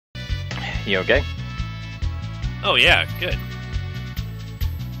You okay? Oh yeah, good.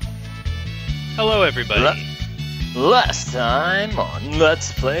 Hello everybody. Last time on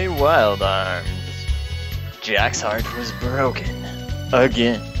Let's Play Wild Arms, Jack's heart was broken.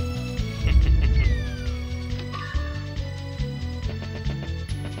 Again.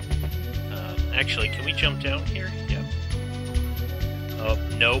 Actually, can we jump down here? Yep. Oh,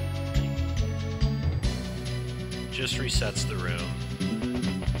 nope. Just resets the room.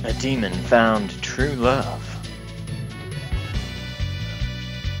 A demon found true love.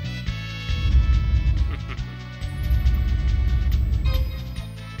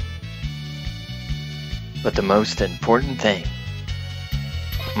 But the most important thing,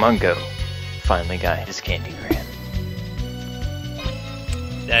 Mungo finally got his candy gram.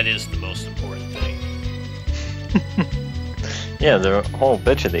 That is the most important thing. Yeah, the whole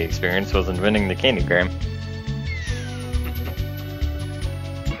bitch of the experience was inventing the candy gram.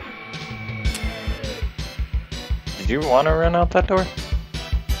 Did you want to run out that door?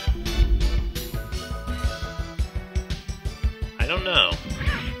 I don't know.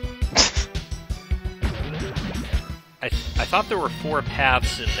 I thought there were 4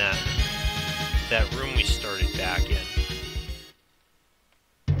 paths in that room we started back in.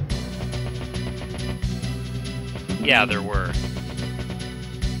 Yeah, there were.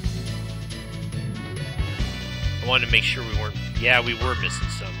 I wanted to make sure we weren't... Yeah, we were missing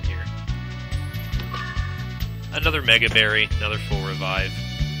some here. Another Mega Berry, another full revive.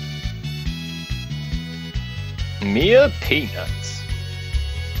 Mia Peanuts.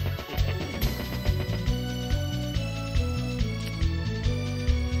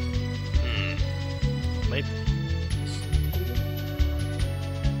 Might...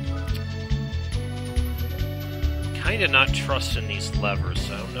 Kinda not trusting these levers,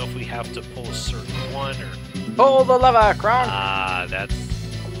 so I don't know if we have to pull a certain one or... Pull the lever, Kronk! Ah, that's...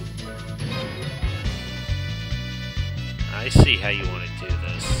 I see how you want to do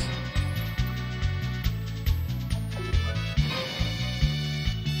this.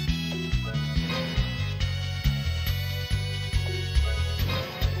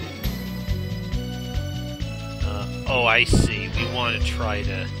 Oh, I see. We want to try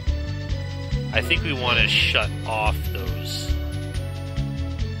to... I think we want to shut off those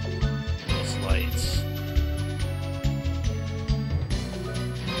lights.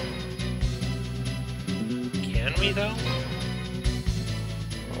 Can we, though?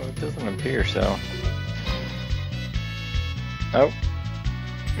 Well, it doesn't appear so. Oh.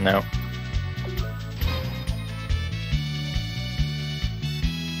 No.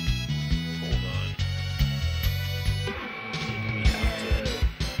 Hold on. We have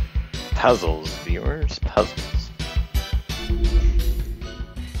to... Puzzles, viewers, puzzles.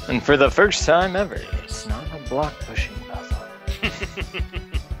 And for the first time ever, it's not a block pushing puzzle.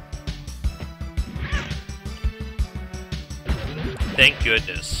 Thank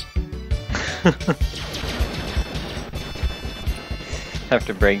goodness. Have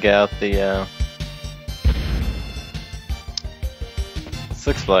to break out the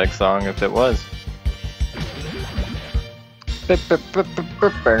Six Flags song if it was.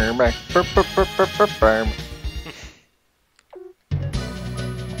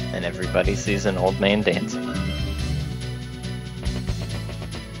 And everybody sees an old man dancing.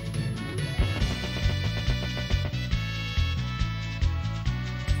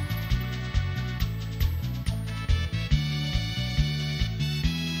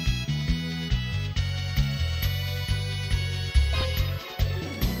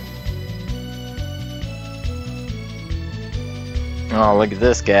 Oh, look at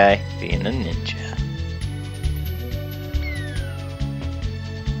this guy being a ninja.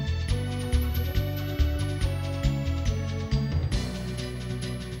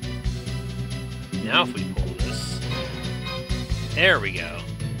 Now if we pull this... There we go.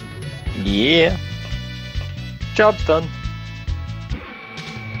 Yeah. Job's done.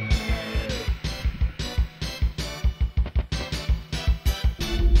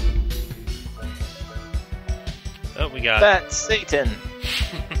 Oh, we got... That's Satan.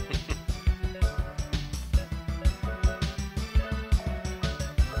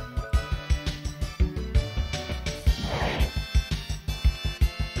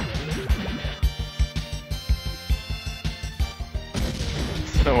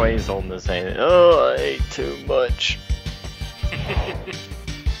 The way he's holding his hand. Oh, I ate too much.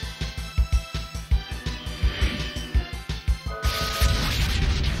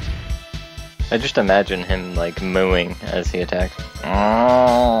 I just imagine him like mooing as he attacks.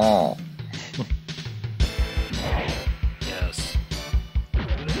 Oh. Yes.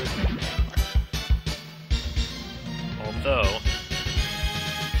 Although...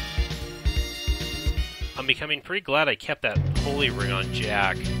 I'm becoming pretty glad I kept that holy ring on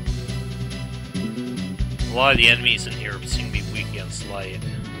Jack. A lot of the enemies in here seem to be weak against light.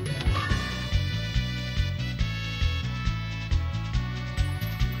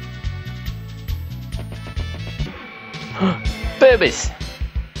 Babies! Are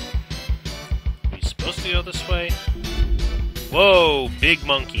we supposed to go this way? Whoa, big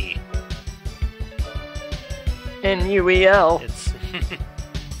monkey. N-U-E-L. It's...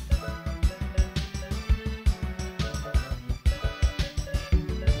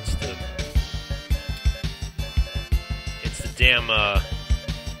 it's the damn,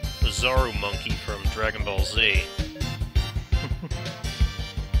 Zaru monkey from Dragon Ball Z.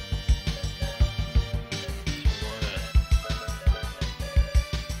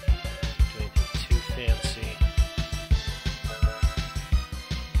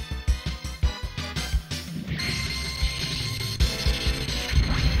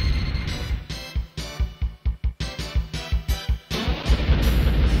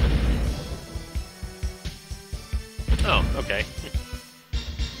 Oh, okay.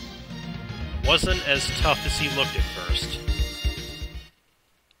 Wasn't as tough as he looked at first.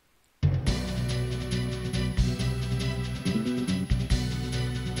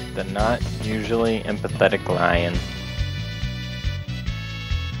 The not usually empathetic lion.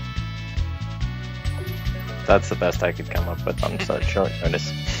 That's the best I could come up with on such short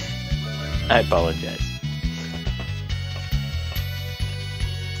notice. I apologize.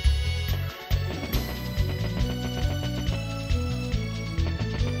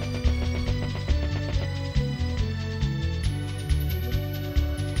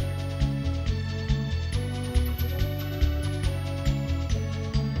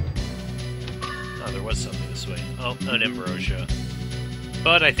 Something this way. Oh, an ambrosia.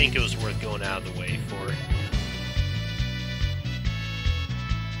 But I think it was worth going out of the way for.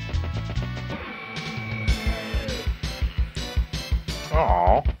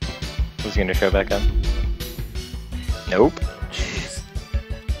 Aww. Who's gonna show back up? Nope. Jeez.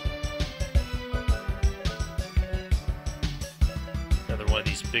 Another one of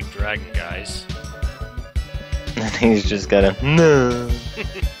these big dragon guys. And he's just gotta no.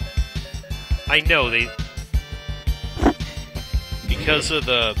 I know they because of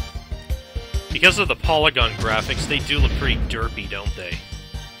the polygon graphics, they do look pretty derpy, don't they?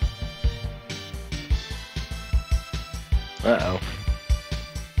 Uh-oh.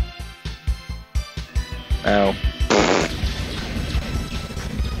 Ow.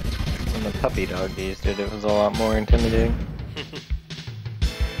 When the puppy dog used it, it was a lot more intimidating.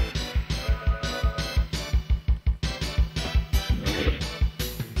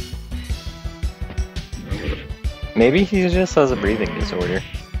 Maybe he just has a breathing disorder.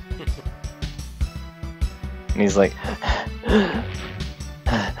 And he's like...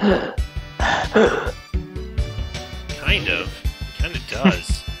 Kind of. Kind of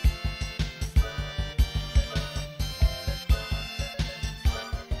does.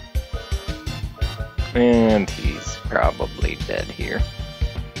 And he's probably dead here.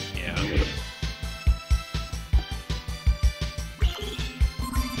 Yeah.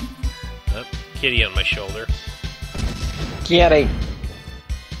 Oh, kitty on my shoulder. Kitty!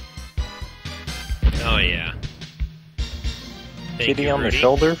 Oh yeah. Thank Kitty you, on the Rudy.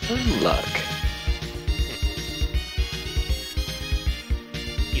 shoulder for luck.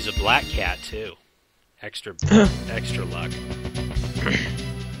 He's a black cat too. Extra luck.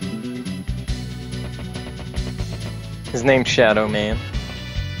 His name's Shadow Man.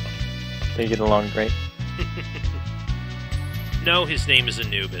 They get along great. No, his name is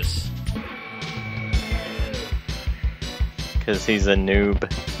Anubis. Because he's a noob.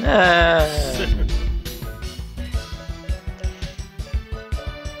 Ah.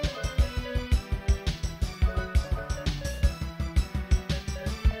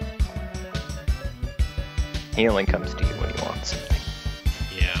 He only comes to you when he wants something.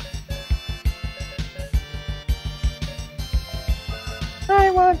 Yeah.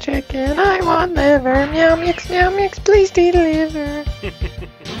 I want chicken, I want liver, meow mix, please deliver.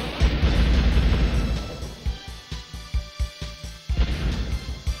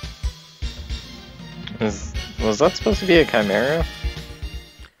 Was that supposed to be a chimera?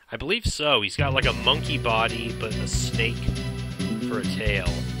 I believe so. He's got like a monkey body, but a snake for a tail.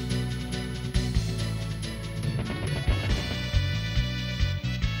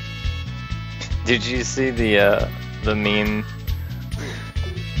 Did you see the meme?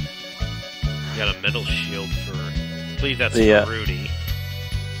 Got a metal shield for... I believe that's The, for Rudy.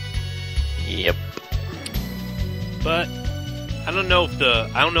 Yep. But I don't know if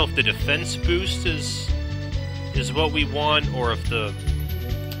the defense boost is what we want, or if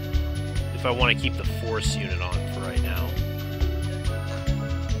if I want to keep the Force unit on for right now.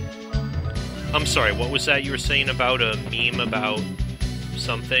 I'm sorry, what was that you were saying about a meme about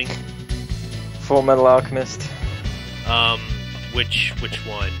something? Full Metal Alchemist. Which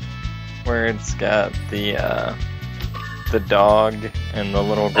one? Where it's got the dog and the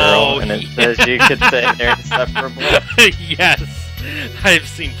little girl, and it says you could say they're inseparable. Yes, I've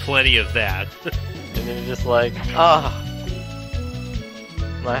seen plenty of that. And you're just like, ah,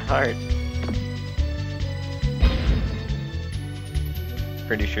 my heart.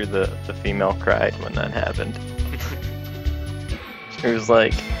 Pretty sure the female cried when that happened. She was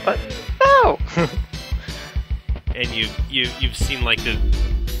like, what? No! And you've seen like the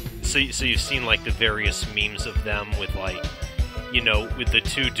so you've seen like the various memes of them with like, you know, with the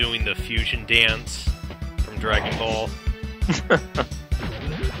two doing the fusion dance from Dragon Ball.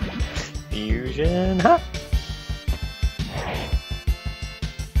 Fusion, huh?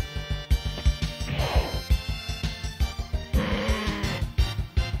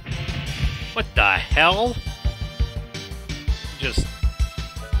 What the hell? Just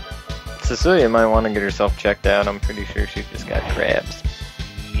Cecilia might want to get herself checked out. I'm pretty sure she just got crabs.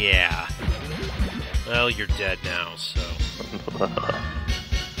 yeah. Well, you're dead now, so.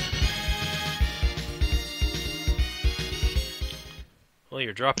 Well,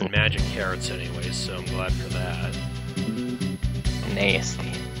 you're dropping magic carrots anyways, so I'm glad for that.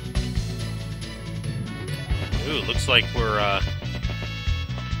 Nasty. Ooh, looks like we're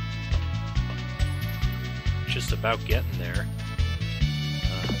just about getting there.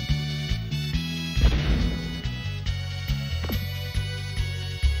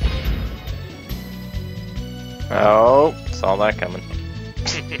 Oh, saw that coming.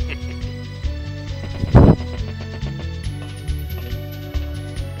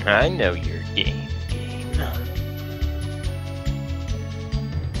 I know your game.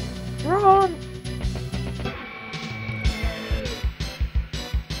 Run!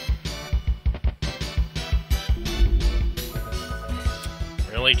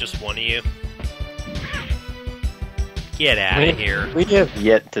 Really? Just one of you? Get out of here. We have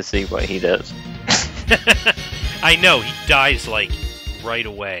yet to see what he does. I know, he dies, like, right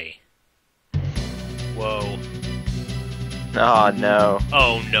away. Whoa. Oh no.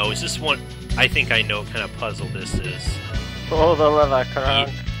 Oh no, is this one... I think I know what kind of puzzle this is. Pull the lever,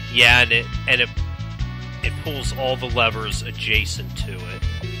 Krog. Yeah, and it pulls all the levers adjacent to it.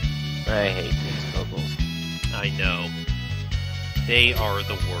 I hate these puzzles. I know. They are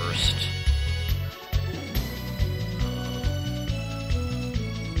the worst.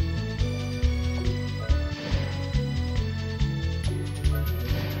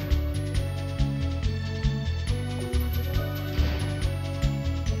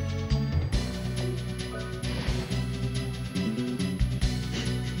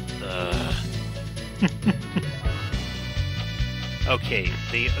 Okay,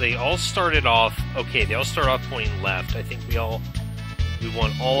 they all started off... Okay, they all start off pointing left. I think we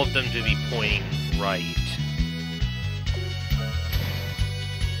want all of them to be pointing right.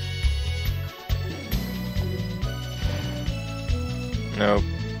 Nope.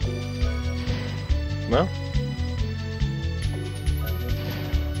 Well?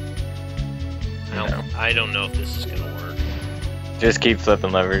 I don't know if this is gonna work. Just keep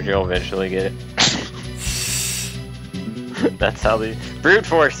flipping levers, you'll eventually get it. That's how they brute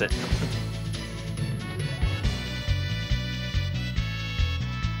force it.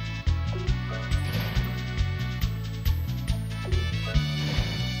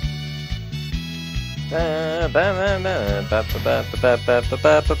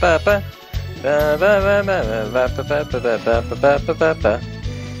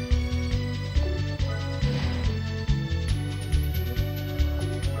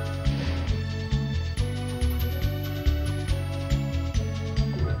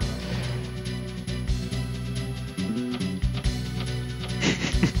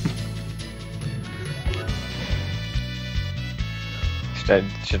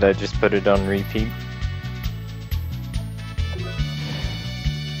 Should I just put it on repeat?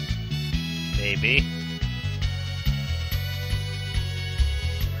 Maybe.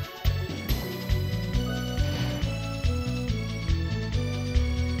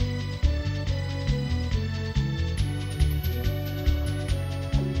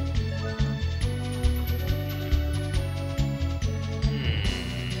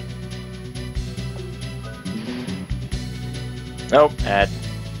 Nope, ad.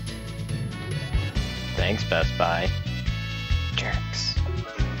 Thanks, Best Buy. Jerks.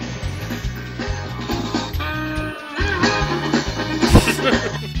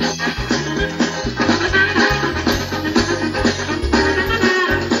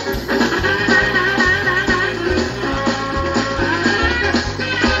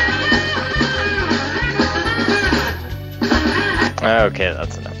 Okay,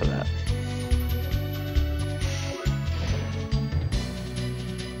 that's enough of that.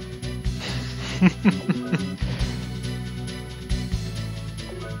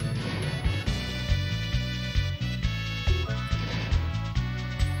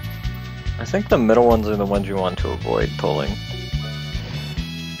 I think the middle ones are the ones you want to avoid pulling.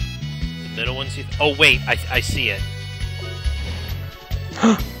 The middle ones? Oh, wait, I see it.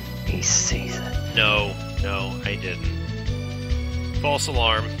 He sees it. No, I didn't. False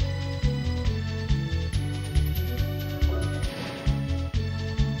alarm.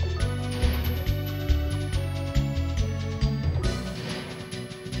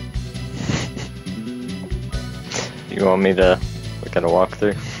 You want me to look at a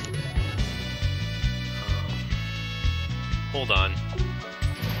walkthrough? Hold on.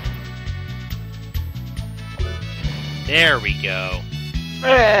 There we go.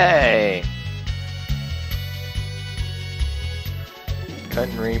 Hey!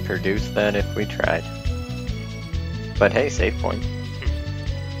 Couldn't reproduce that if we tried. But hey, save point.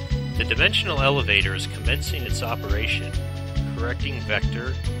 The dimensional elevator is commencing its operation. Correcting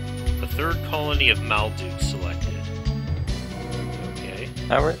vector. The third colony of Maldude selected. Okay.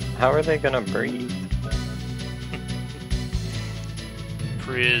 How are they gonna breathe?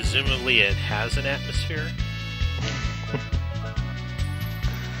 Presumably it has an atmosphere.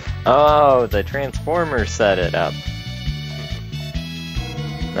 Oh, the Transformers set it up.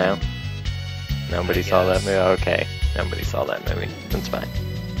 No? Nobody saw that movie? Okay. Nobody saw that movie. That's fine.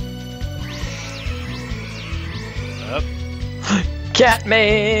 Up.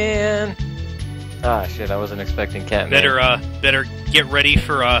 Catman! Ah, shit, I wasn't expecting Catman. Better get ready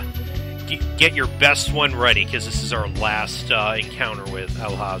for, get your best one ready, because this is our last, encounter with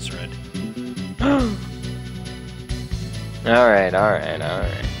Al-Hazred. Alright.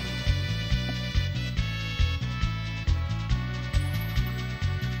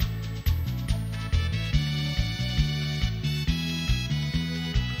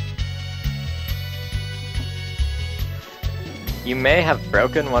 You may have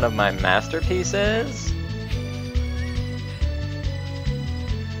broken one of my masterpieces?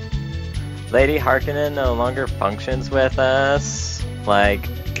 Lady Harkonnen no longer functions with us. Like,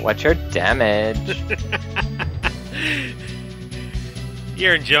 what's your damage?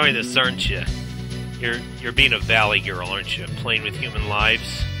 You're enjoying this, aren't you? You're being a valley girl, aren't you? Playing with human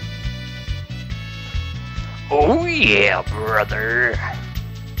lives. Oh yeah, brother.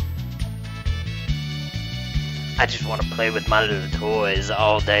 I just want to play with my little toys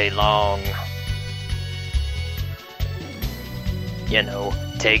all day long. You know,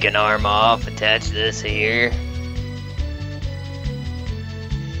 take an arm off, attach this here.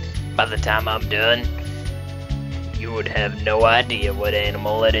 By the time I'm done, you would have no idea what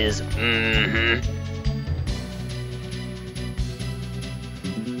animal it is.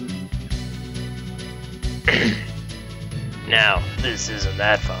 Now, this isn't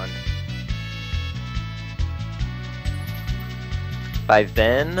that fun. By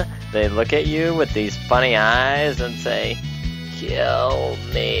then, they look at you with these funny eyes and say, "Kill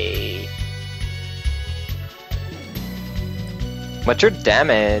me." What's your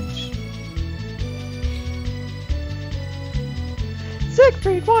damage?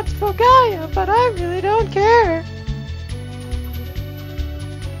 Siegfried wants Fogaya, but I really don't care.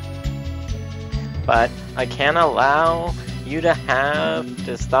 But I can't allow you to have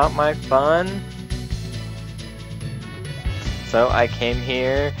to stop my fun. So I came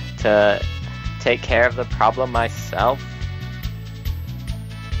here to take care of the problem myself.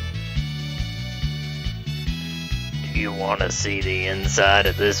 Do you want to see the inside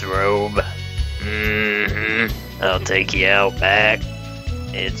of this robe? I'll take you out back.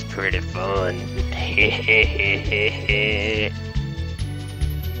 It's pretty fun.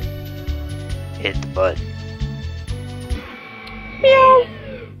 Hit the button. Meow.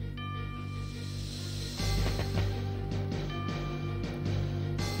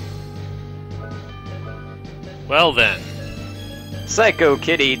 Well then. Psycho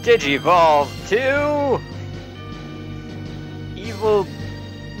Kitty Digivolve to evil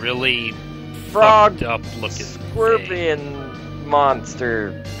Really frog fucked up looking scorpion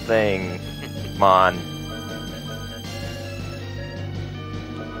monster thing. Mon.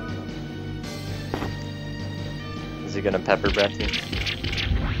 Is he gonna pepper breath you?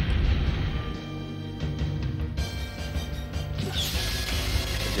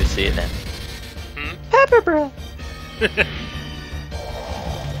 Did you see it then? Pepper breath!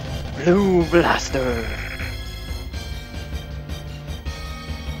 Blue Blaster!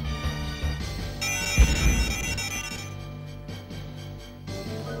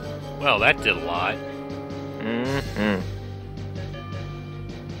 Well, that did a lot.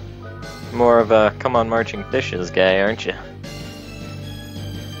 More of a come on marching fishes guy, aren't you?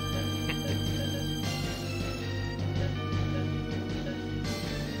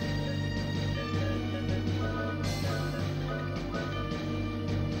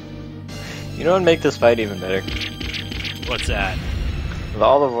 You know what would make this fight even better? What's that? With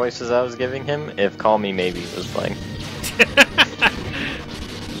all the voices I was giving him, if Call Me Maybe was playing.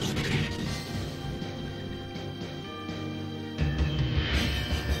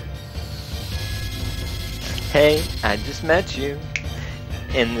 Hey, I just met you,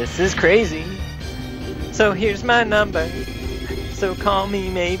 and this is crazy. So here's my number, so call me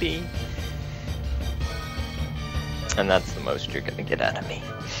maybe. And that's the most you're gonna get out of me.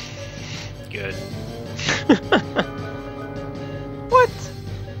 Good. What?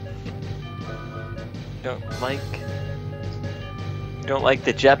 You don't like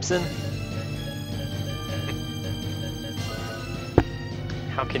the Jepson?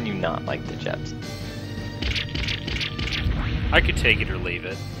 How can you not like the Jepson? I could take it or leave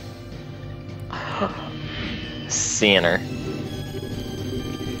it. Seeing her.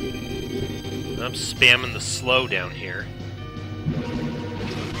 I'm spamming the slow down here.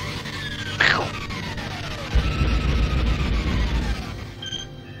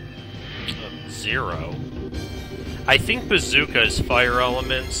 0. I think Bazooka is fire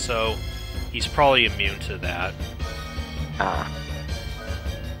element, so he's probably immune to that. Ah.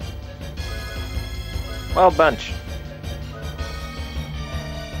 Well, bunch.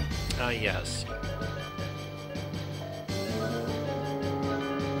 Yes.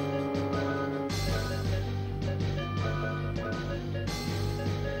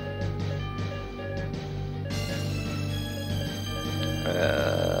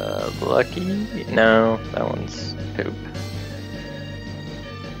 Lucky? No, that one's poop.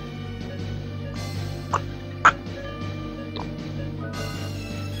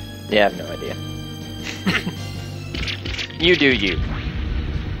 Yeah, I have no idea. You do you.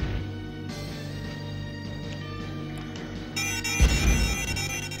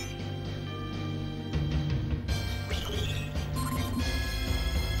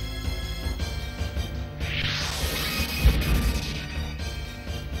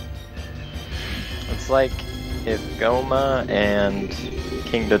 It's like if Goma and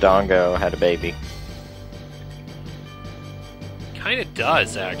King Dodongo had a baby. Kinda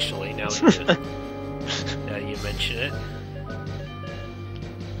does, actually, now that now you mention it.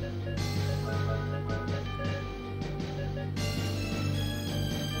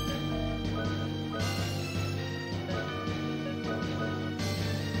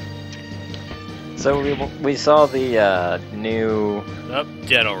 So we saw the new Oh,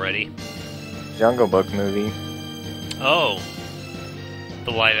 dead already. Jungle Book movie. Oh.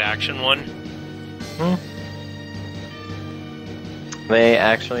 The live action one? Hmm. They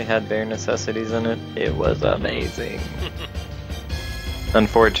actually had bare necessities in it. It was amazing.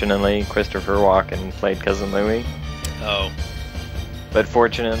 Unfortunately, Christopher Walken played Cousin Louie. Oh. But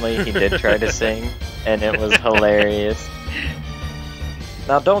fortunately, he did try to sing, and it was hilarious.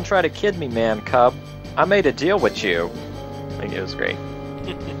 Now don't try to kid me, man, cub. I made a deal with you. Like, it was great.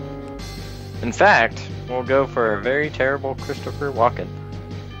 In fact, we'll go for a very terrible Christopher Walken.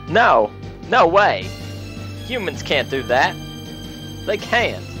 No! No way! Humans can't do that. They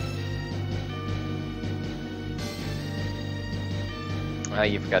can't. Oh,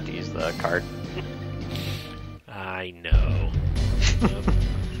 you forgot to use the card. I know.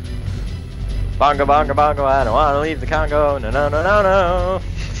 Bongo, bongo, bongo, I don't want to leave the Congo. No, no, no, no, no.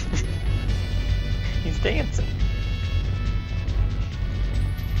 He's dancing.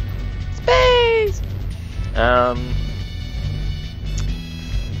 Space! I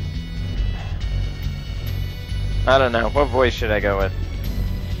don't know. What voice should I go with?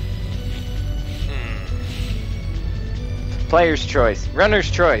 Player's choice.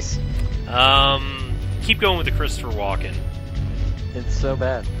 Runner's choice. Keep going with the Christopher Walken. It's so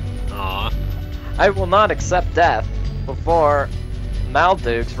bad. Aw. I will not accept death before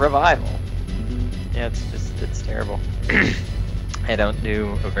Malduke's revival. Yeah, it's terrible. I don't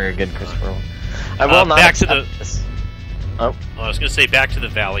do a very good Christopher Walken. I will not back to accept this. Oh. I was gonna say back to the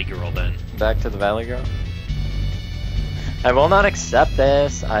Valley Girl then. Back to the Valley Girl? I will not accept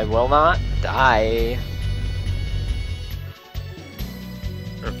this. I will not die.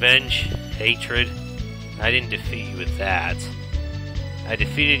 Revenge, hatred. I didn't defeat you with that. I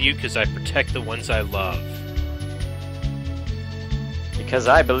defeated you because I protect the ones I love. Because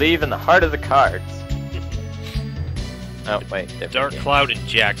I believe in the heart of the cards. Oh, wait. Dark cloud in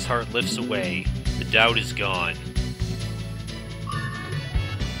Jack's heart lifts away. The doubt is gone.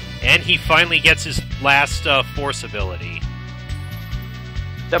 And he finally gets his last force ability.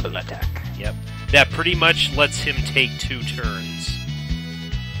 Double attack. Yep. That pretty much lets him take 2 turns.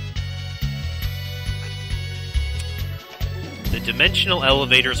 The dimensional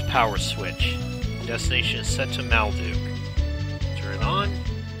elevator's power switch. Destination is set to Malduk. Turn it on?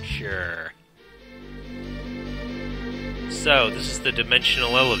 Sure. So, this is the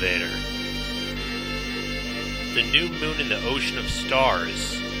dimensional elevator. The new moon in the ocean of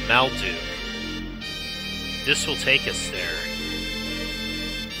stars, Malduk. This will take us there.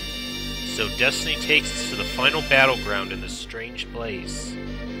 So Destiny takes us to the final battleground in this strange place.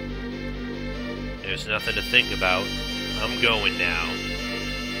 There's nothing to think about. I'm going now.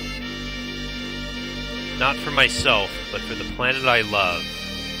 Not for myself, but for the planet I love.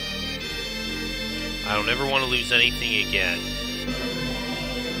 I don't ever want to lose anything again.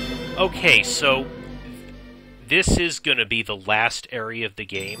 Okay, so this is gonna be the last area of the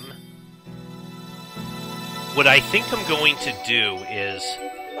game. What I think I'm going to do is...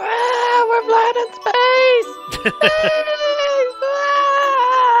 we're flying in space! Space!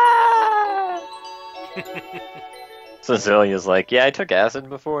 Cecilia's like, yeah, I took acid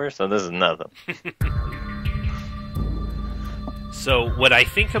before, so this is nothing. So what I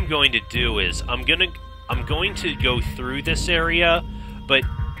think I'm going to do is I'm going to go through this area, but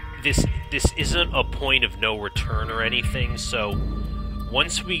this isn't a point of no return or anything. So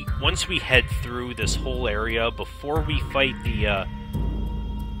once we head through this whole area, before we fight the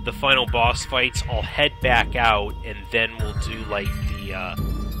final boss fights, I'll head back out, and then we'll do like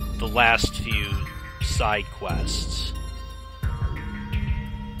the last few side quests.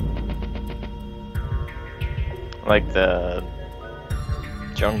 Like the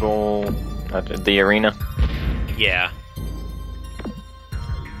jungle, the arena. Yeah.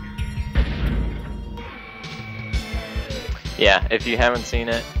 Yeah, if you haven't seen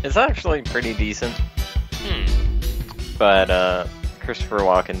it, it's actually pretty decent. But Christopher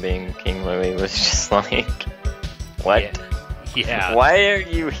Walken being King Louis was just like, what? Yeah. Why are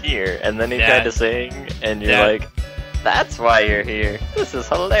you here? And then he tried to sing, and you're like, that's why you're here. This is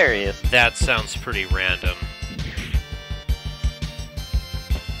hilarious. That sounds pretty random.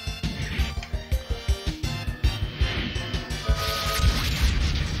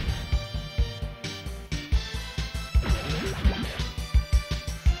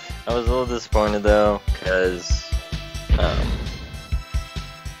 I was a little disappointed though, because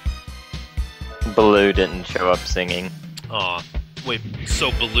Baloo didn't show up singing. Aw. Wait,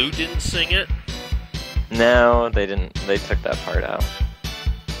 so Baloo didn't sing it? No, they didn't. They took that part out.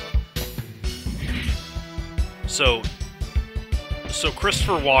 So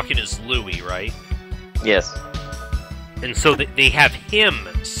Christopher Walken is Louis, right? Yes. And so they have him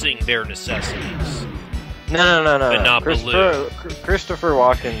sing Bare Necessities. No. But not Baloo. Christopher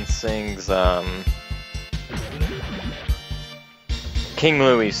Walken sings King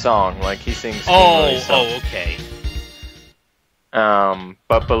Louis' song, like he sings King Louis' song. Oh, okay.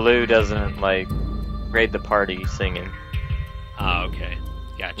 But Baloo doesn't like raid the party singing. Ah, okay.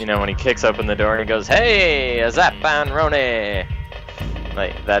 Gotcha. You know, when he kicks open the door and he goes, "Hey, a zap and Roni!"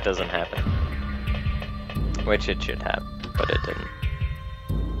 Like, that doesn't happen. Which it should have, but it didn't.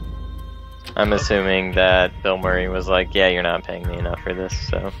 I'm assuming that Bill Murray was like, yeah, you're not paying me enough for this,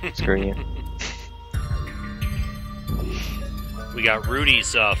 so screw you. We got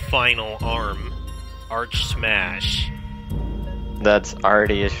Rudy's final arm, Arch Smash. That's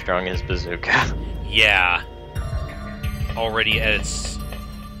already as strong as Bazooka. Yeah. Already at its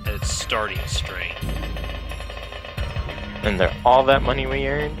starting strength. And all that money we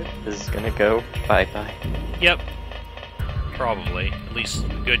earned is gonna go bye-bye. Yep. Probably. At least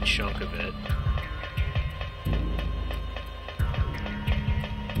a good chunk of it.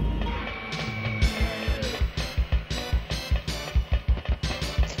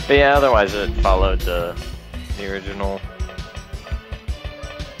 But yeah, otherwise it followed the original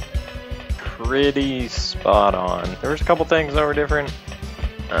pretty spot on. There was a couple things that were different,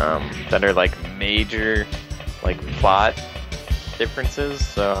 that are like major, like plot differences,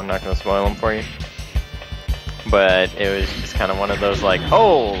 so I'm not gonna spoil them for you. But it was just kind of one of those like,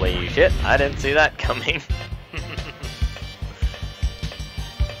 holy shit, I didn't see that coming.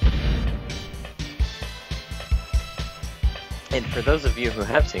 And for those of you who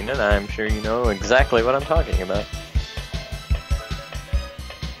have seen it, I'm sure you know exactly what I'm talking about.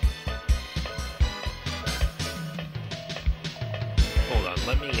 Hold on,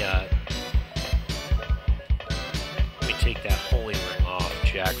 let me take that holy ring off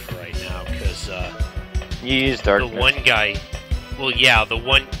Jack for right now, because You use darkness. the one guy, well, yeah, the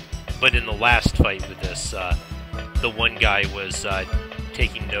one, but in the last fight with this, the one guy was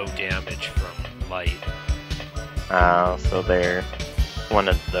taking no damage from light. Oh, so they're One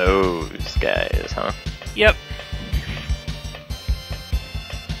of those guys, huh? Yep.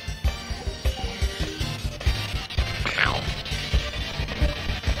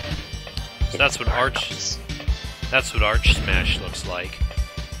 So that's what Arch Smash looks like.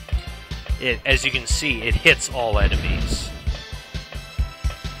 As you can see, it hits all enemies.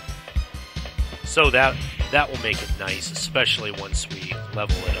 So that will make it nice, especially once we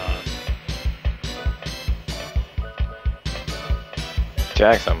level it up.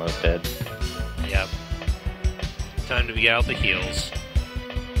 Jack's almost dead. Yep. Time to get out the heals.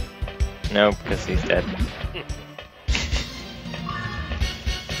 Nope, because he's dead.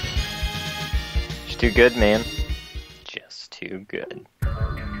 She's too good, man. Just too good.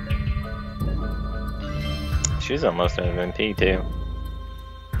 She's almost an MP, too.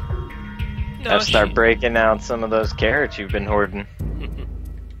 No, I'll start breaking out some of those carrots you've been hoarding.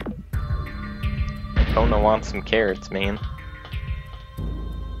 Kona wants some carrots, man.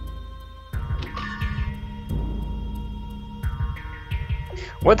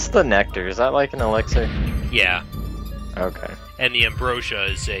 What's the nectar? Is that like an elixir? Yeah. Okay. And the ambrosia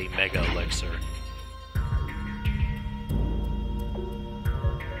is a mega elixir.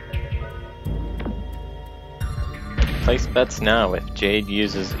 Place bets now if Jade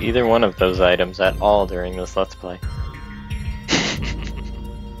uses either one of those items at all during this Let's Play.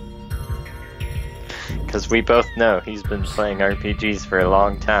 Because we both know he's been playing RPGs for a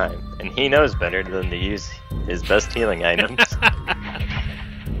long time, and he knows better than to use his best healing items.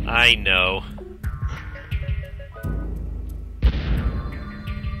 I know.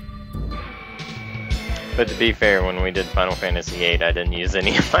 But to be fair, when we did Final Fantasy VIII, I didn't use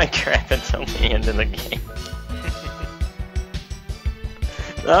any of my crap until the end of the game.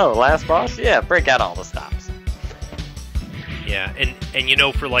 Oh, last boss? Yeah, break out all the stops. Yeah, and you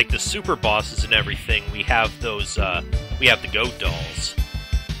know, for like the super bosses and everything, we have those, we have the goat dolls.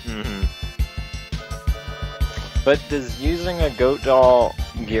 Mm-hmm. But does using a goat doll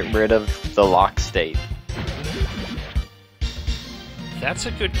get rid of the lock state? That's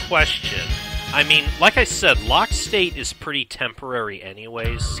a good question. I mean, like I said, lock state is pretty temporary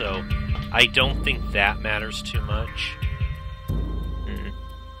anyways, so I don't think that matters too much.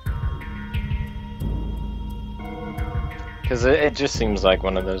 Because it just seems like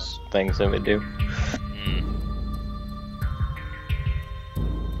one of those things it would do.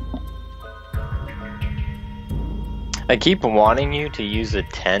 I keep wanting you to use a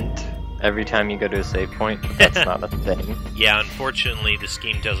tent every time you go to a save point, but that's not a thing. Yeah, unfortunately, this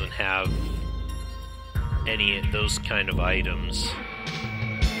game doesn't have any of those kind of items.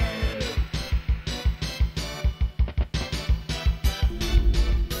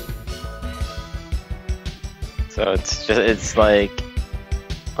 So it's like,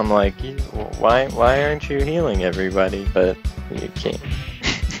 I'm like, why aren't you healing everybody? But you can't.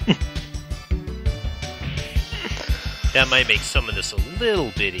 That might make some of this a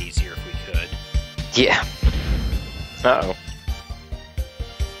little bit easier if we could. Yeah. Uh-oh.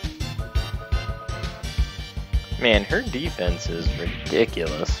 Man, her defense is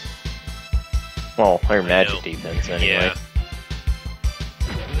ridiculous. Well, her magic defense, anyway. Yeah.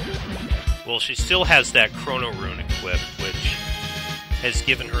 Well, she still has that Chrono Rune equipped, which has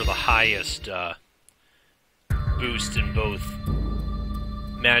given her the highest boost in both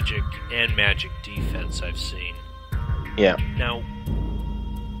magic and magic defense I've seen. Yeah. Now,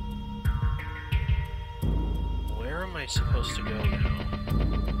 where am I supposed to go now?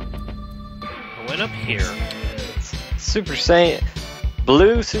 I went up here. Super Saiyan...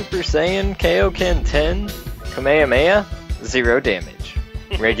 Blue Super Saiyan Kaioken 10 Kamehameha, 0 damage.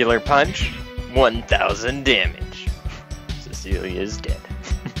 Regular punch, 1000 damage. Cecilia's dead.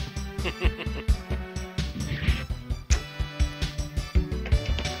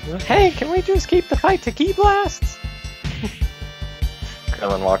 Hey, can we just keep the fight to Ki Blasts?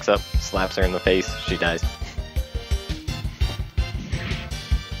 Krillin walks up, slaps her in the face, she dies.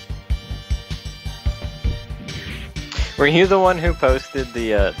 Were you the one who posted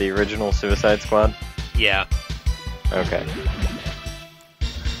the original Suicide Squad? Yeah. Okay.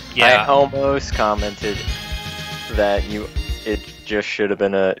 Yeah. I almost commented that it just should have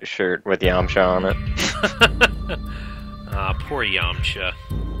been a shirt with Yamcha on it. Poor Yamcha.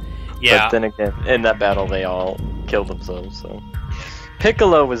 Yeah. But then again, in that battle they all killed themselves, so.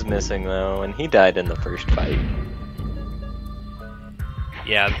 Piccolo was missing though, and he died in the first fight.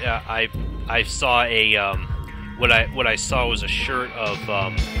 Yeah, I saw a what I saw was a shirt of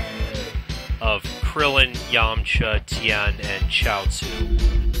Krillin, Yamcha, Tien, and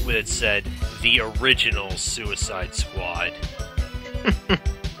Chaozu, where it said the original Suicide Squad.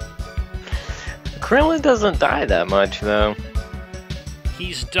 Krillin doesn't die that much though.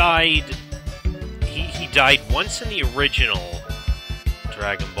 He's died... He died once in the original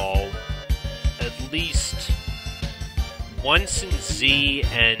Dragon Ball. At least once in Z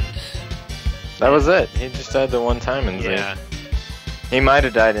and... That was it. He just died the one time in Z. Yeah. He might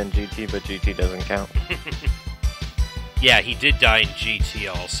have died in GT, but GT doesn't count. Yeah, he did die in GT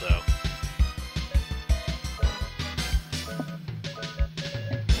also.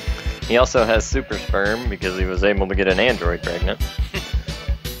 He also has super sperm because he was able to get an android pregnant.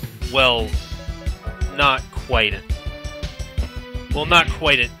 Well, not quite. Well, not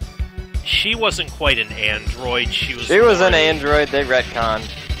quite. She wasn't quite an android. She was an android. They retconned.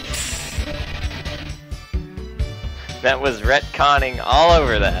 That was retconning all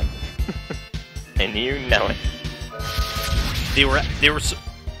over that. And you know it. They were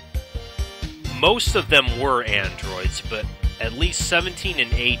most of them were androids, but at least 17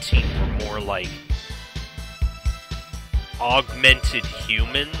 and 18 were more like augmented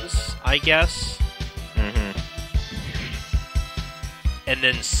humans, I guess. Mm-hmm. And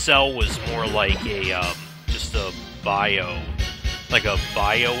then Cell was more like a just a bio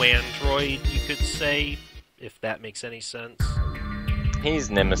android, you could say, if that makes any sense.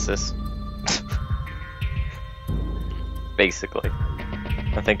 He's Nemesis. Basically.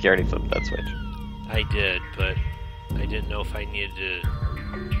 I think you already flipped that switch. I did, but I didn't know if I needed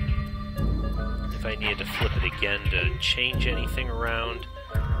to flip it again to change anything around.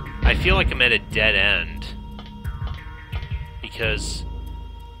 I feel like I'm at a dead end because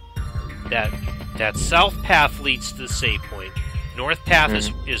that south path leads to the save point. North path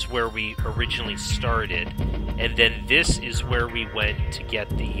is where we originally started, and then this is where we went to get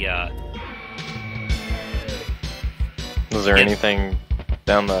the. Was there anything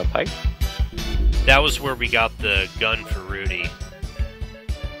down the pipe? That was where we got the gun for Rudy.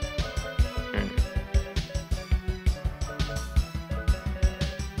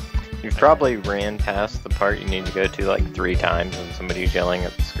 You've probably ran past the part you need to go to like 3 times and somebody's yelling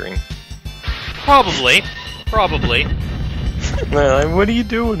at the screen. Probably. Well, what are you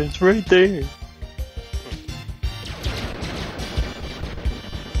doing? It's right there.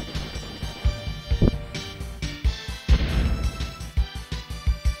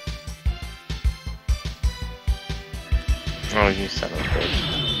 Oh, you son of a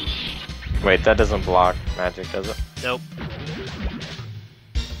bitch. Wait, that doesn't block magic, does it? Nope.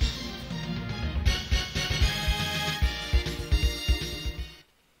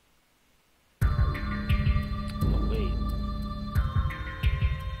 Oh, wait.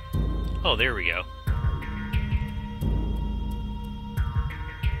 Oh, there we go.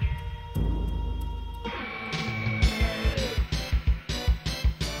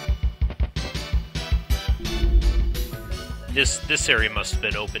 This area must have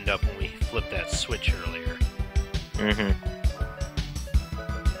been opened up when we flipped that switch earlier. Mm-hmm.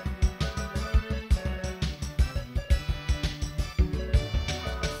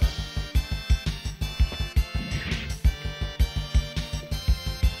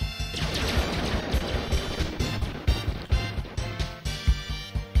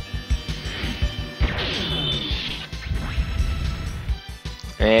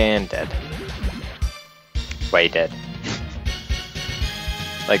 And dead. Way dead.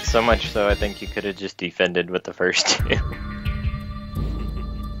 Like, so much so I think you could have just defended with the first 2.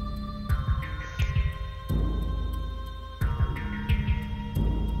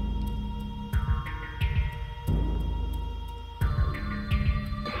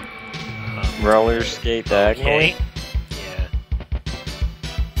 Roller skate diagonally? Okay. Yeah.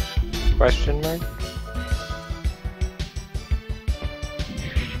 Question mark?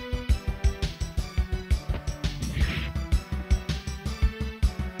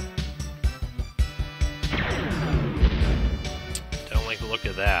 Don't like the look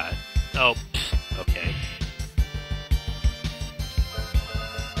of that. Oh, okay.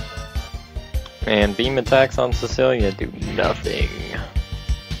 And beam attacks on Cecilia do nothing.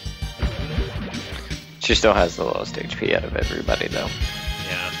 She still has the lowest HP out of everybody, though.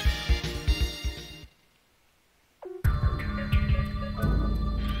 Yeah.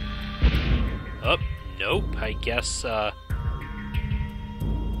 Oh, nope. I guess,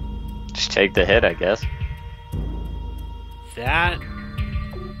 Just take the hit, I guess. that...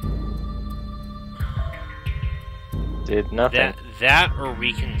 Did nothing. That, or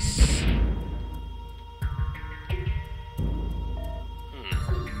we can...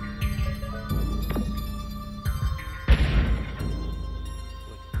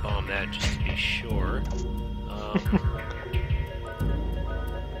 Bomb that just to be sure.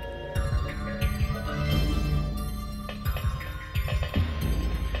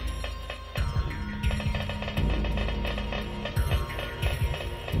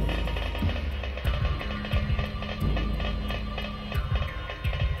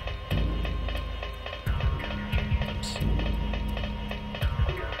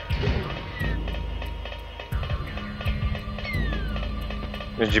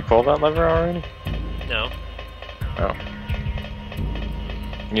 Did you pull that lever already? No. Oh.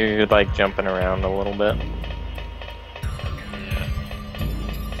 You're like jumping around a little bit. Yeah.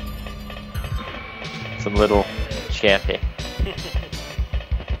 It's a little chappy.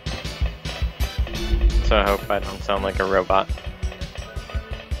 So I hope I don't sound like a robot.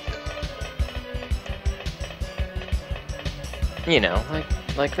 You know,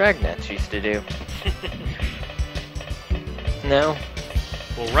 like Ragnats used to do. No?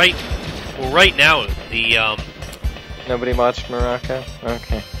 Well, right now the Nobody watched Morocco?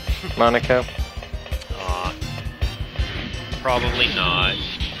 Okay. Monaco? Probably not.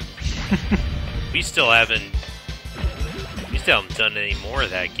 we still haven't done any more of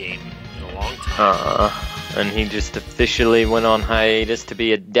that game in a long time. And he just officially went on hiatus to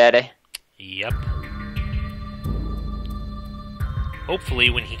be a daddy? Yep. Hopefully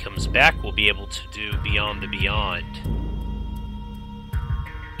when he comes back we'll be able to do Beyond the Beyond.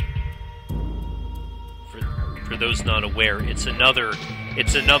 For those not aware, it's another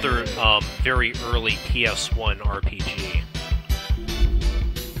very early PS1 RPG.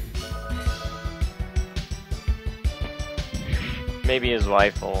 Maybe his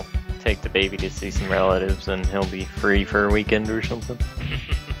wife will take the baby to see some relatives and he'll be free for a weekend or something.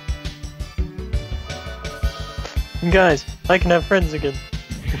 Guys, I can have friends again.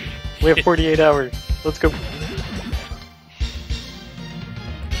 We have 48 hours. Let's go.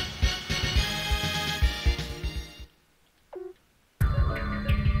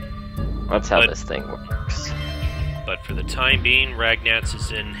 That's how this thing works. But for the time being, Ragnats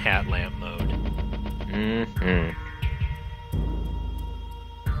is in hat lamp mode. Mm-hmm.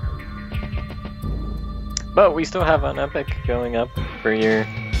 But we still have an epic going up for your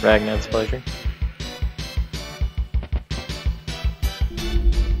Ragnat's pleasure.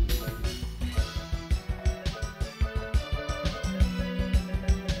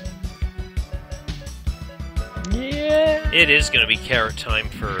 Yeah. It is going to be carrot time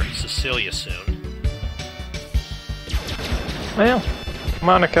for Cecilia soon. Well,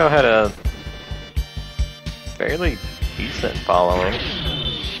 Monaco had a fairly decent following.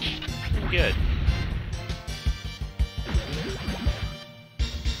 Good.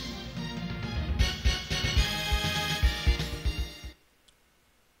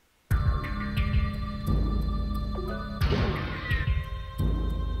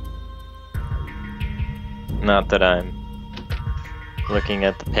 Not that I'm looking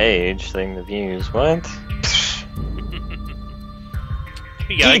at the page, seeing the views. What?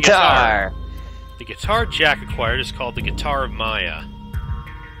 We got a Guitar! The guitar Jack acquired is called the Guitar of Maya.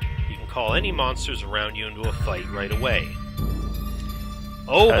 You can call any monsters around you into a fight right away.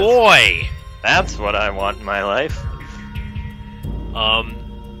 Oh boy! That's what I want in my life.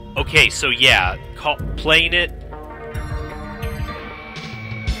 Okay, so yeah, playing it,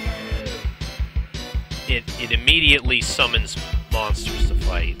 it immediately summons monsters to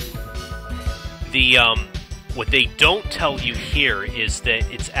fight. The, what they don't tell you here is that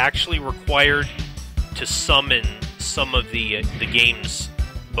it's actually required to summon some of the game's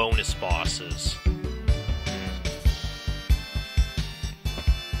bonus bosses.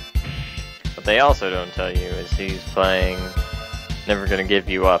 What they also don't tell you is he's playing Never Gonna Give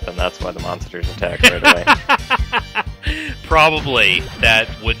You Up, and that's why the monsters attack right away. Probably. That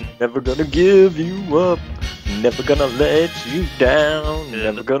wouldn't... Never gonna give you up, never gonna let you down,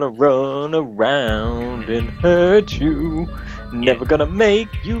 never gonna run around and hurt you, never gonna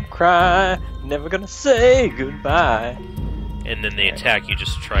make you cry, never gonna say goodbye. And then they attack you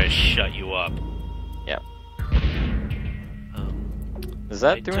just to try to shut you up. Yeah. Is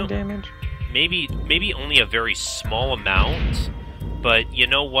that doing damage? Maybe only a very small amount, but you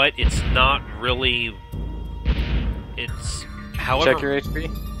know what? It's not really... It's... However, check your HP.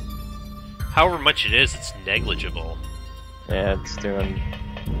 However much it is, it's negligible. Yeah, it's doing...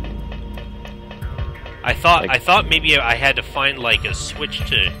 I thought maybe I had to find like a switch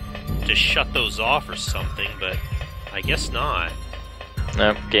to shut those off or something, but I guess not.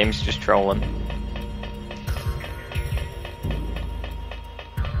 No, game's just trolling.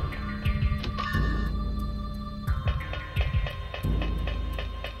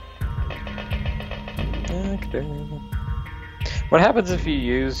 What happens if you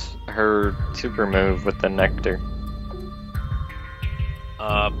use her super move with the nectar?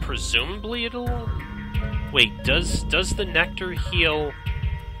 Presumably it'll... Wait, does the nectar heal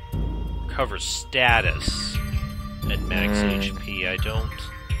cover status at max HP? I don't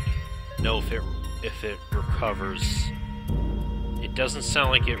know if it recovers... It doesn't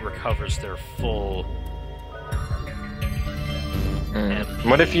sound like it recovers their full...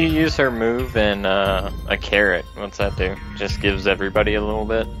 What if you use her move and a carrot? What's that do? Just gives everybody a little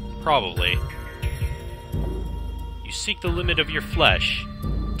bit? Probably. You seek the limit of your flesh.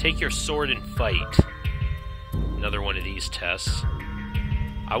 Take your sword and fight. Another one of these tests.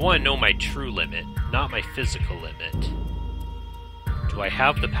 I want to know my true limit, not my physical limit. Do I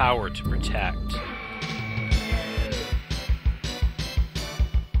have the power to protect?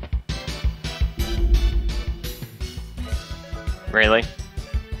 Really?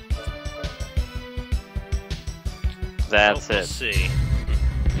 That's We'll it. see.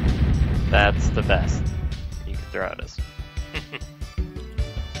 That's the best you could throw at us.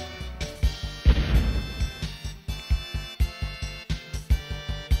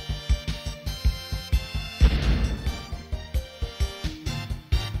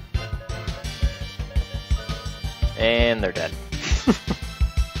 And they're dead.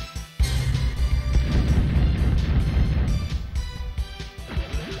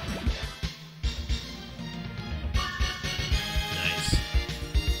 Nice.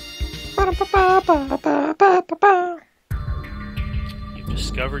 You've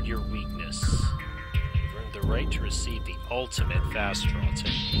discovered your weakness. You've earned the right to receive the ultimate fast draw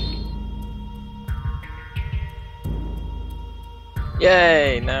technique.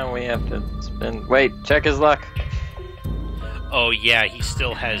 Yay! Now we have to spin. Wait, check his luck. Oh yeah, he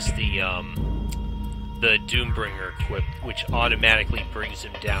still has the Doombringer equipped, which automatically brings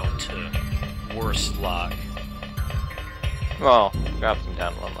him down to worst luck. Well, drops him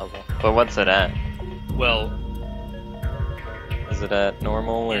down one level. But what's it at? Well, Is it at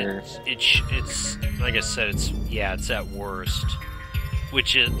normal or? it's like I said, it's at worst.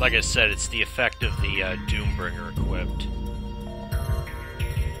 Which is, like I said, it's the effect of the Doombringer equipped.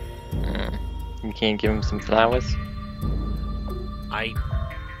 You can't give him some flowers? I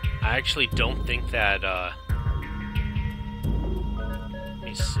actually don't think that, let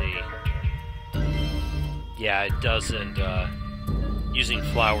me see. Yeah, it doesn't, using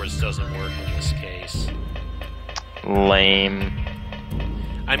flowers doesn't work in this case. Lame.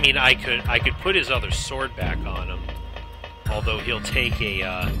 I mean, I could put his other sword back on him, although he'll take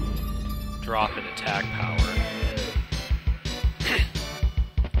a, drop in attack power.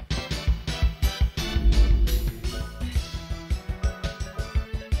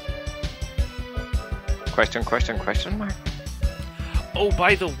 Question mark? Oh,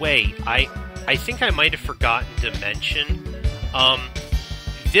 by the way, I think I might have forgotten to mention,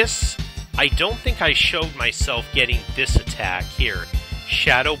 this, I don't think I showed myself getting this attack here,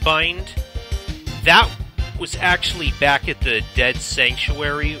 Shadowbind. That was actually back at the Dead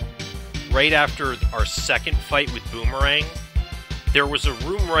Sanctuary, right after our second fight with Boomerang. There was a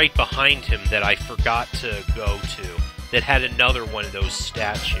room right behind him that I forgot to go to, that had another one of those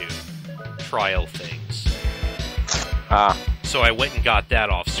statue trial things. Ah, So I went and got that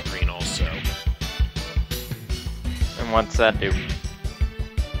off screen also. and what's that do?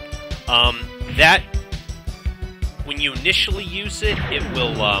 That, when you initially use it, it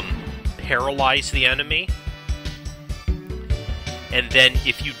will, paralyze the enemy. And then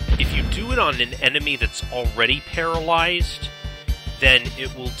if you do it on an enemy that's already paralyzed, then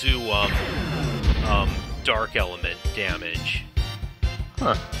it will do, dark element damage.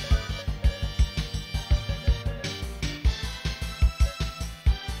 Huh.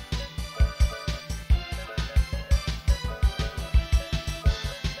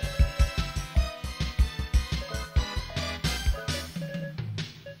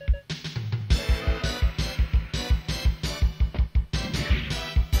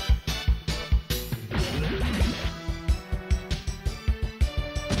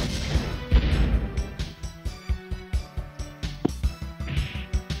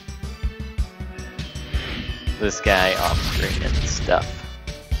 This guy off screen and stuff.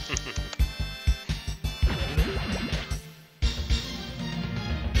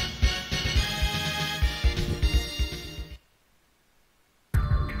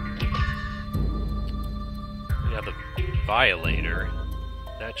 Yeah, the Violator.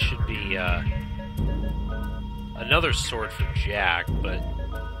 That should be, another sword for Jack, but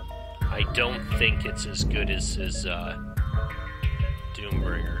I don't think it's as good as his,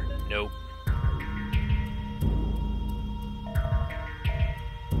 Doombringer. Nope.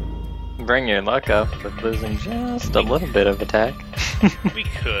 Bring your luck up with losing just a little bit of attack. We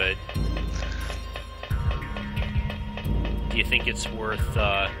could. Do you think it's worth,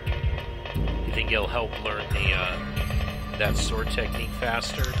 do you think it'll help learn the, that sword technique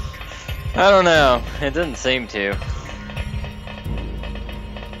faster? I don't know. It doesn't seem to.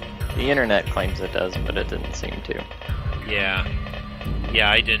 The internet claims it does, but it didn't seem to. Yeah. Yeah,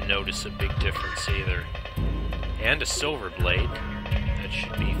 I didn't notice a big difference either. And a silver blade. That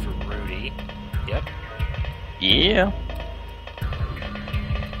should be for Rudy. Yep. Yeah.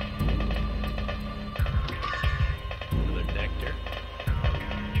 Another nectar.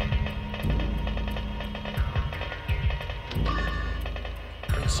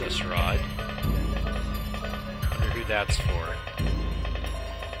 Princess Rod. Wonder who that's for.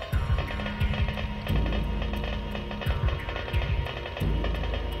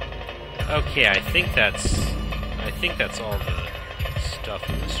 Okay, I think that's all the stuff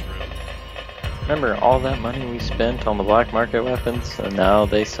in this room. Remember all that money we spent on the black market weapons, and now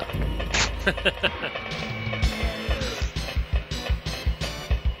they suck.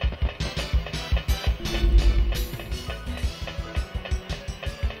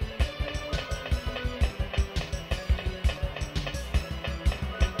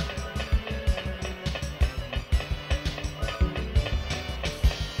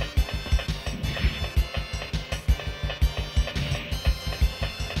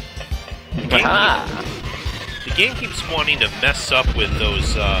 The game keeps wanting to mess up with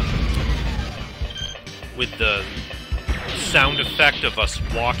those, with the sound effect of us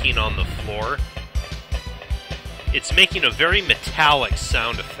walking on the floor. It's making a very metallic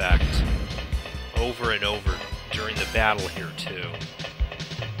sound effect over and over during the battle here, too.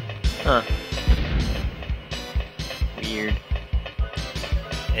 Huh. Weird.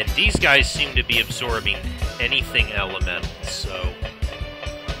 And these guys seem to be absorbing anything elemental, so...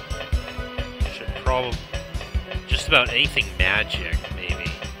 Probably just about anything magic,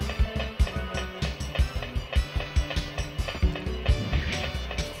 maybe.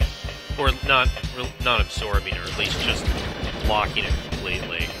 Or not absorbing, or at least just blocking it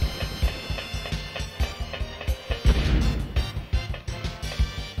completely.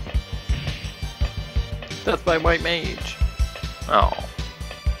 That's my white mage. Oh.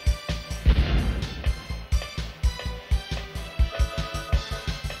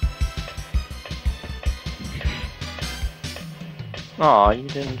 Aw, you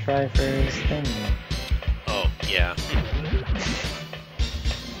didn't try for his thing. Oh, yeah.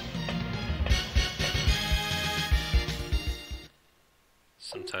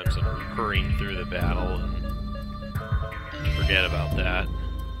 Sometimes I'm hurrying through the battle and forget about that.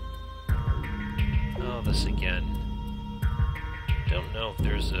 Oh, this again. Don't know if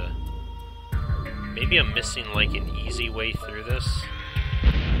there's a... Maybe I'm missing, like, an easy way through this?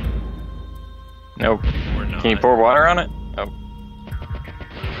 Nope. Or not. Can you pour water on it? Oh.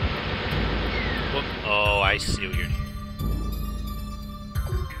 Whoop. Oh, I see what you're...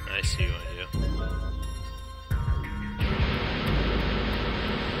 I see what I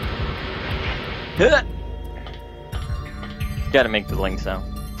do. Gotta make the link sound.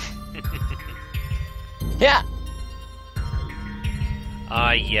 Yeah!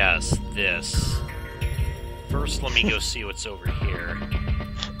 Ah, yes, this. First, let me go see what's over here.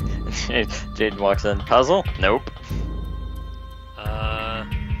 Jade walks in. Puzzle? Nope.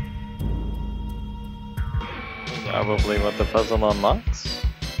 Probably what the puzzle unlocks?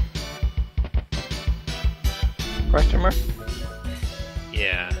 Question mark?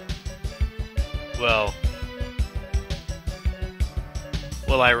 Yeah. Well,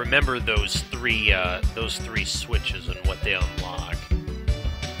 I remember those three switches and what they unlock.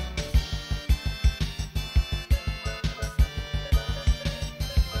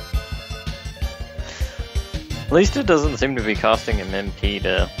 At least it doesn't seem to be costing him MP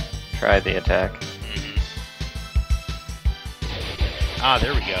to try the attack. Mm-hmm. Ah,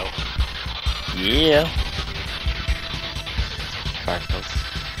 there we go. Yeah. Carpus.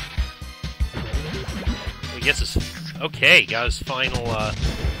 I guess it's... Okay, got his final,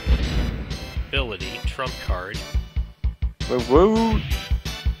 ability, trump card. Woo woo!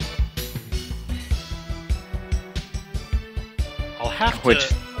 I'll have to... Which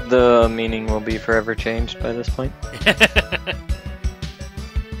the meaning will be forever changed by this point.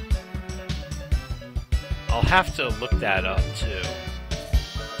 I'll have to look that up, too.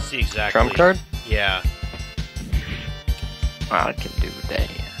 See exactly... Trump card? Yeah. I can do that.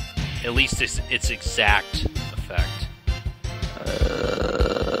 At least its exact effect.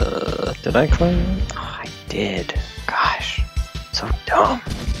 Did I claim it? Oh, I did. Gosh. So dumb.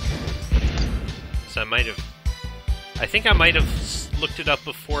 So I might have... I think I might have looked it up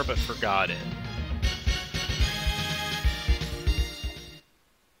before, but forgot it.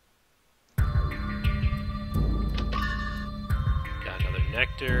 Got another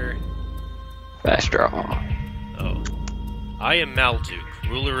nectar. Fast draw. Oh. I am Malduk,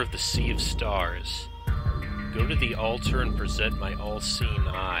 ruler of the Sea of Stars. Go to the altar and present my all-seeing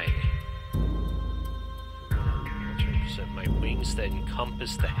eye. Altar and present my wings that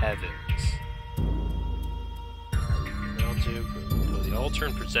encompass the heavens. Malduk, go to the see. Alter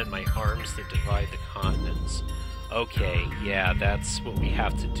and present my arms that divide the continents. Okay, yeah, that's what we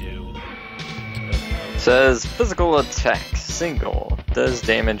have to do. Says physical attack single does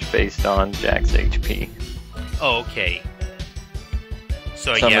damage based on Jack's HP. Oh, okay.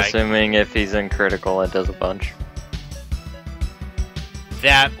 So I'm yeah, assuming if he's in critical, it does a bunch.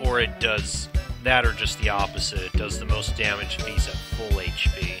 that or it does that, or just the opposite. It does the most damage if he's at full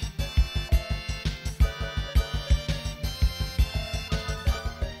HP.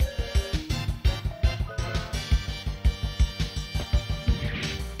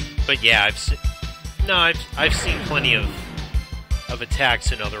 But yeah, I've seen plenty of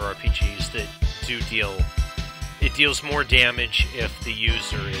attacks in other RPGs that do deal. It deals more damage if the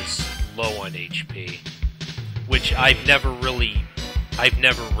user is low on HP, which I've never relied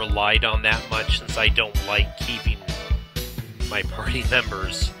on that much, since I don't like keeping my party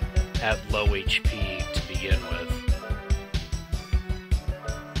members at low HP to begin with.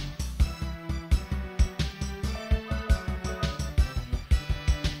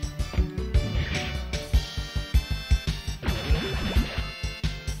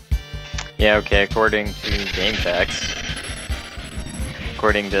 Yeah, okay, according to GameFAQs,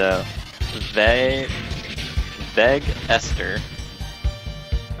 according to Veg Esther,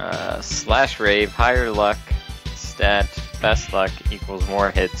 slash rave, higher luck, stat, best luck equals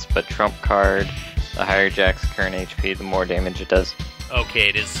more hits, but trump card, the higher Jack's current HP, the more damage it does. Okay,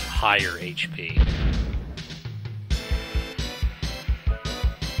 it is higher HP.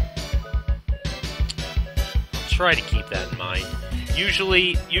 I'll try to keep that in mind.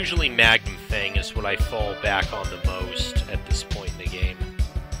 Usually Magnum Fang is what I fall back on the most at this point in the game.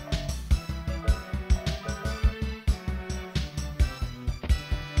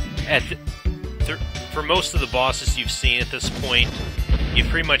 For most of the bosses you've seen at this point, you've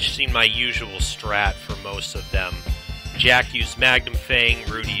pretty much seen my usual strat for most of them. Jack used Magnum Fang,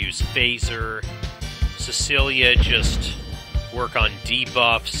 Rudy used Phaser, Cecilia just work on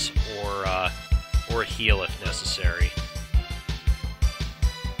debuffs or heal if necessary.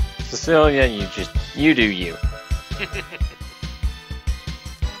 Cecilia, you do you.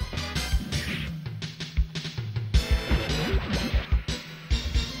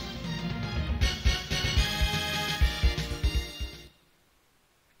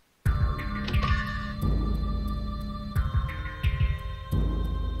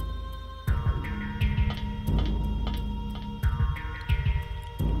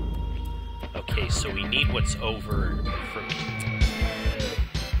 Okay, so we need what's over from...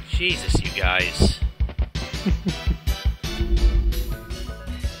 Jesus, you guys.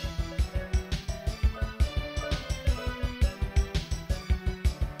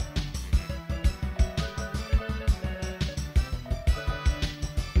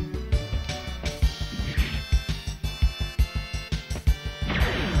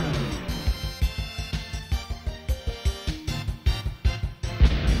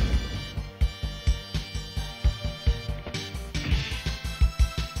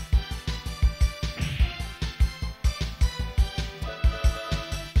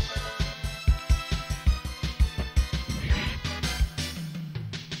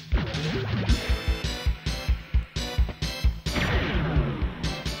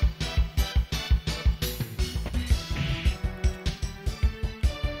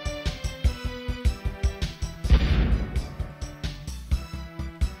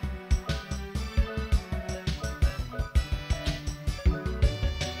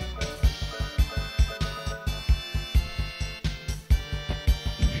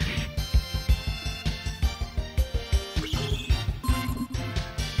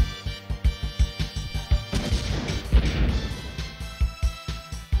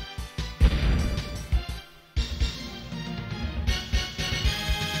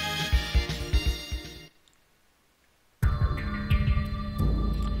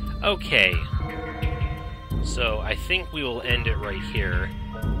 Okay, so I think we will end it right here,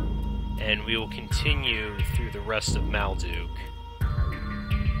 and we will continue through the rest of Malduk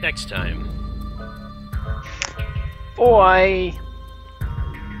next time. Boy!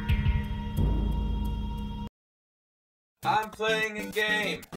 I'm playing a game.